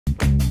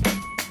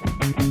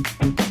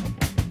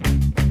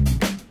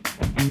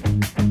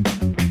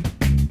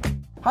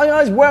Hi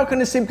guys, welcome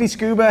to Simply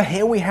Scuba.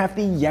 Here we have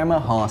the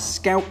Yamaha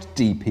Scout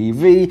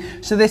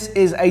DPV. So this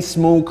is a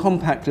small,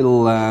 compact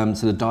little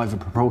sort of diver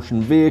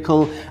propulsion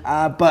vehicle,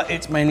 but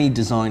it's mainly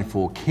designed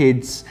for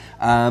kids.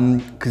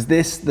 Because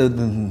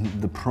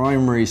the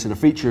primary sort of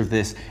feature of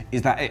this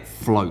is that it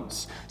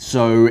floats.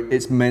 So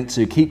it's meant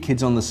to keep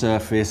kids on the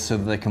surface so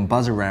that they can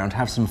buzz around,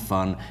 have some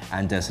fun,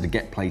 and sort of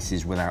get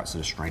places without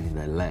sort of straining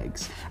their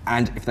legs.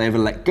 And if they ever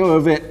let go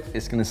of it,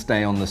 it's going to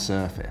stay on the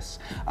surface.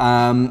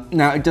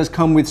 Now it does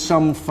come with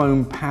some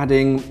foam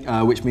padding,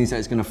 which means that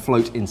it's going to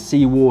float in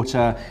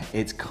seawater.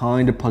 It's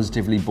kind of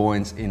positively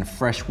buoyant in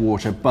fresh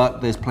water, but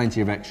there's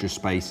plenty of extra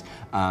space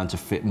to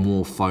fit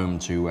more foam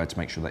to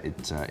make sure that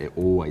it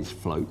always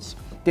floats.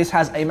 This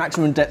has a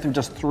maximum depth of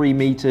just 3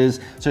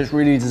 meters, so it's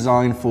really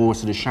designed for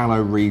sort of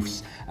shallow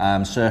reefs,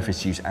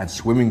 surface use and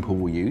swimming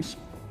pool use.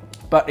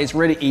 But it's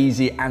really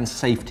easy and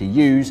safe to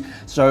use.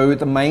 So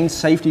the main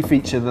safety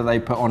feature that they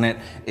put on it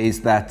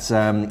is that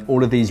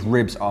all of these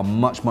ribs are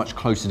much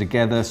closer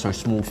together, so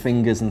small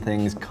fingers and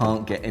things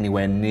can't get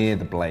anywhere near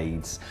the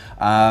blades.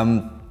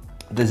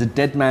 There's a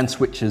dead man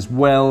switch as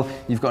well.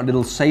 You've got a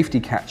little safety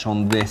catch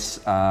on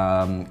this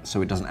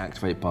so it doesn't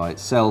activate by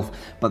itself,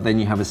 but then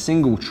you have a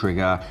single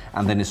trigger,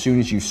 and then as soon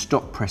as you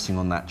stop pressing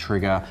on that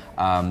trigger,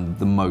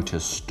 the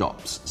motor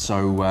stops.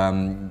 So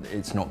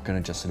it's not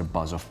gonna just sort of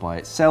buzz off by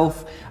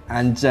itself.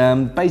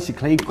 And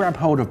basically grab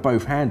hold of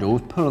both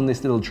handles, pull on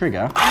this little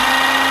trigger,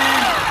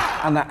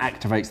 and that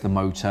activates the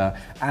motor,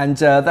 and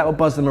that will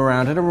buzz them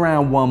around at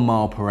around 1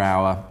 mile per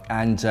hour,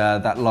 and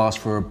that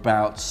lasts for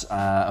about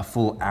a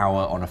full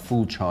hour on a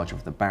full charge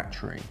of the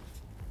battery.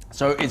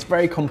 So it's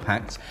very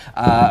compact,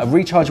 a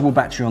rechargeable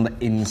battery on the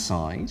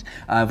inside,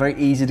 very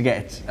easy to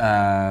get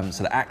sort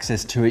of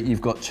access to it.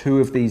 You've got 2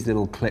 of these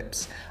little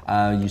clips,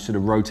 you sort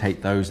of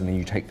rotate those and then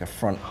you take the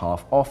front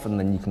half off, and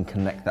then you can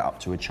connect that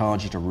up to a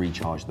charger to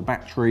recharge the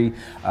battery,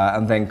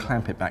 and then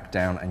clamp it back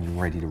down and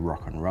you're ready to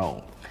rock and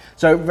roll.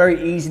 So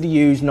very easy to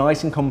use,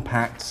 nice and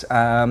compact.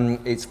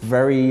 It's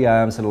very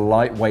sort of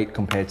lightweight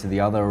compared to the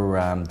other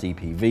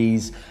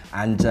DPVs,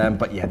 and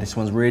but yeah, this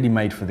one's really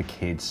made for the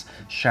kids.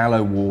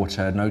 Shallow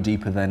water, no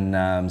deeper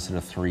than sort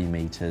of 3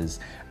 meters,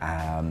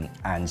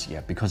 and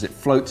yeah, because it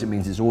floats, it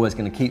means it's always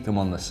going to keep them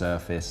on the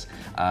surface.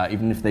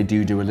 Even if they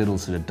do a little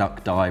sort of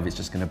duck dive, it's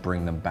just going to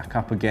bring them back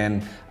up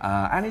again,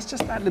 and it's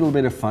just that little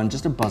bit of fun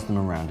just to buzz them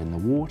around in the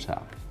water.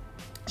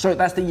 So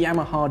that's the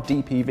Yamaha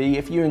DPV.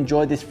 If you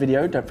enjoyed this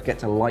video, don't forget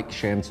to like,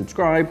 share and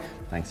subscribe.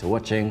 Thanks for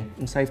watching,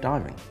 and safe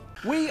diving.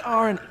 We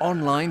are an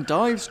online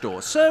dive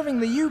store serving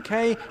the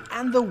UK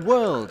and the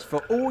world for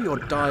all your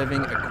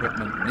diving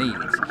equipment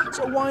needs.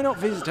 So why not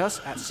visit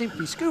us at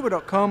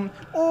simplyscuba.com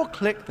or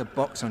click the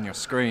box on your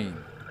screen.